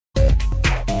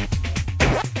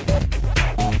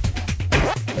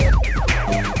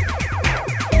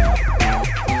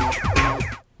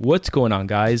What's going on,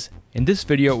 guys? In this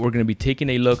video, we're going to be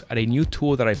taking a look at a new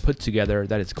tool that I put together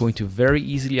that is going to very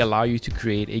easily allow you to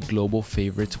create a global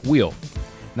favorites wheel.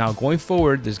 Now, going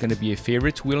forward, there's going to be a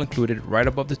favorites wheel included right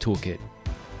above the toolkit.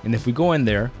 And if we go in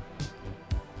there,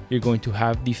 you're going to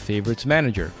have the favorites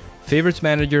manager. Favorites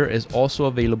manager is also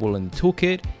available in the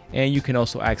toolkit, and you can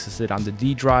also access it on the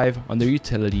D drive. Under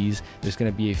utilities, there's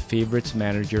going to be a favorites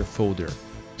manager folder.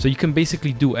 So you can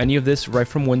basically do any of this right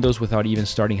from Windows without even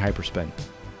starting Hyperspin.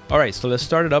 Alright, so let's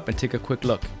start it up and take a quick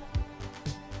look.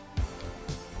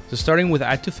 So starting with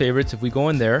add to favorites, if we go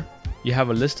in there, you have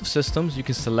a list of systems. You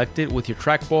can select it with your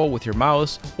trackball, with your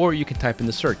mouse, or you can type in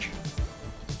the search.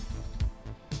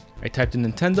 I typed in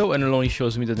Nintendo and it only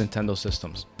shows me the Nintendo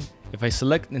systems. If I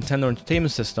select Nintendo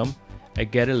Entertainment System, I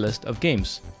get a list of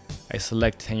games. I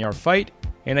select 10-yard fight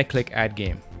and I click add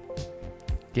game.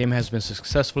 Game has been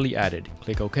successfully added.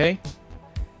 Click OK.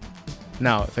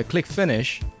 Now, if I click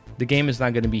finish, the game is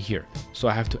not going to be here. So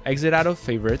I have to exit out of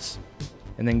favorites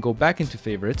and then go back into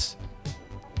favorites.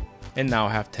 And now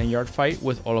I have 10-yard fight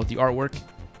with all of the artwork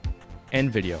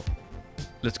and video.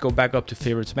 Let's go back up to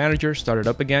favorites manager, start it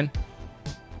up again.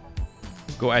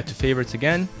 Go add to favorites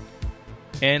again.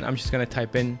 And I'm just going to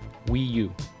type in Wii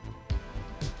U.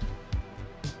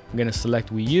 I'm going to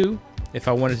select Wii U. If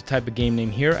I wanted to type a game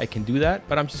name here, I can do that,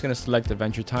 but I'm just going to select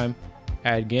Adventure Time,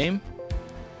 add game,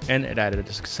 and it added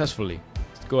it successfully.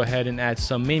 Let's go ahead and add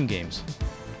some MAME games.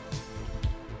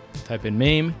 Type in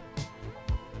MAME,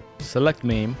 select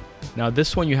MAME. Now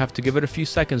this one you have to give it a few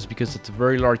seconds because it's a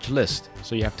very large list,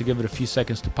 so you have to give it a few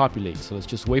seconds to populate. So let's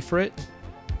just wait for it.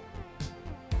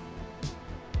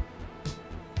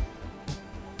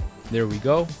 There we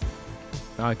go.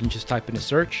 Now I can just type in a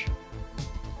search.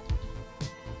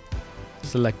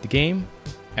 Select the game,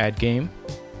 add game,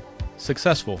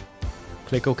 successful.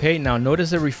 Click OK. Now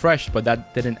notice it refreshed, but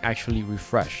that didn't actually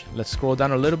refresh. Let's scroll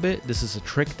down a little bit. This is a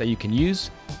trick that you can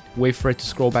use. Wait for it to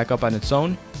scroll back up on its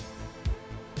own.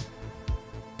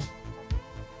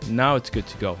 Now it's good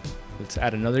to go. Let's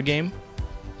add another game.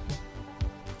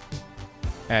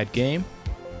 Add game.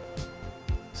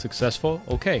 Successful.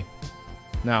 OK.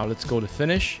 Now let's go to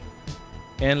finish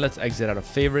and let's exit out of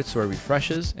favorites so it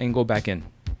refreshes and go back in.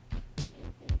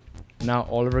 Now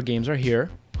all of our games are here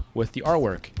with the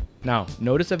artwork. Now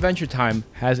notice Adventure Time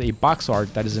has a box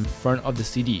art that is in front of the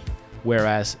CD,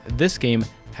 whereas this game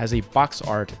has a box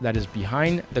art that is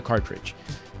behind the cartridge.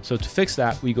 So to fix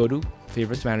that, we go to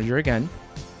Favorites Manager again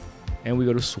and we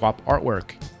go to Swap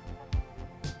Artwork.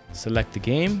 Select the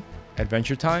game,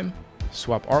 Adventure Time,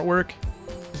 Swap Artwork,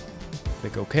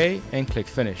 click OK and click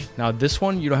finish. Now this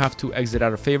one you don't have to exit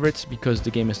out of favorites because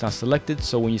the game is not selected,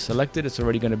 so when you select it, it's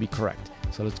already going to be correct.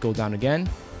 So let's go down again.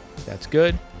 That's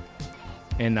good.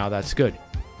 And now that's good.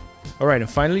 Alright, and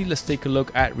finally let's take a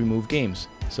look at remove games.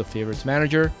 So favorites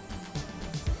manager,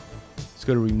 let's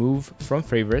go to remove from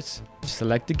favorites,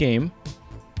 select the game,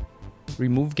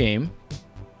 remove game.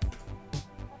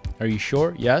 Are you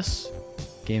sure? Yes,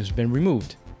 game's been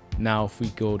removed. Now if we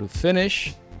go to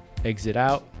finish, exit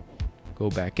out, go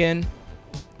back in,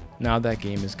 now that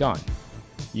game is gone.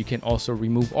 You can also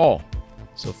remove all.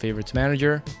 So favorites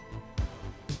manager,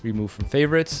 remove from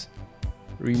favorites,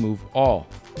 remove all.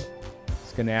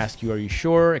 It's going to ask you, are you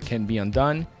sure? It can be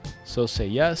undone. So say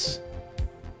yes,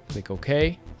 click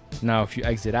OK. Now if you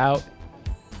exit out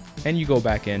and you go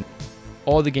back in,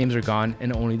 all the games are gone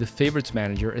and only the favorites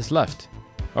manager is left.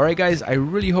 Alright guys, I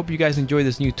really hope you guys enjoy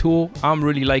this new tool. I'm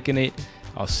really liking it.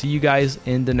 I'll see you guys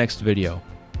in the next video.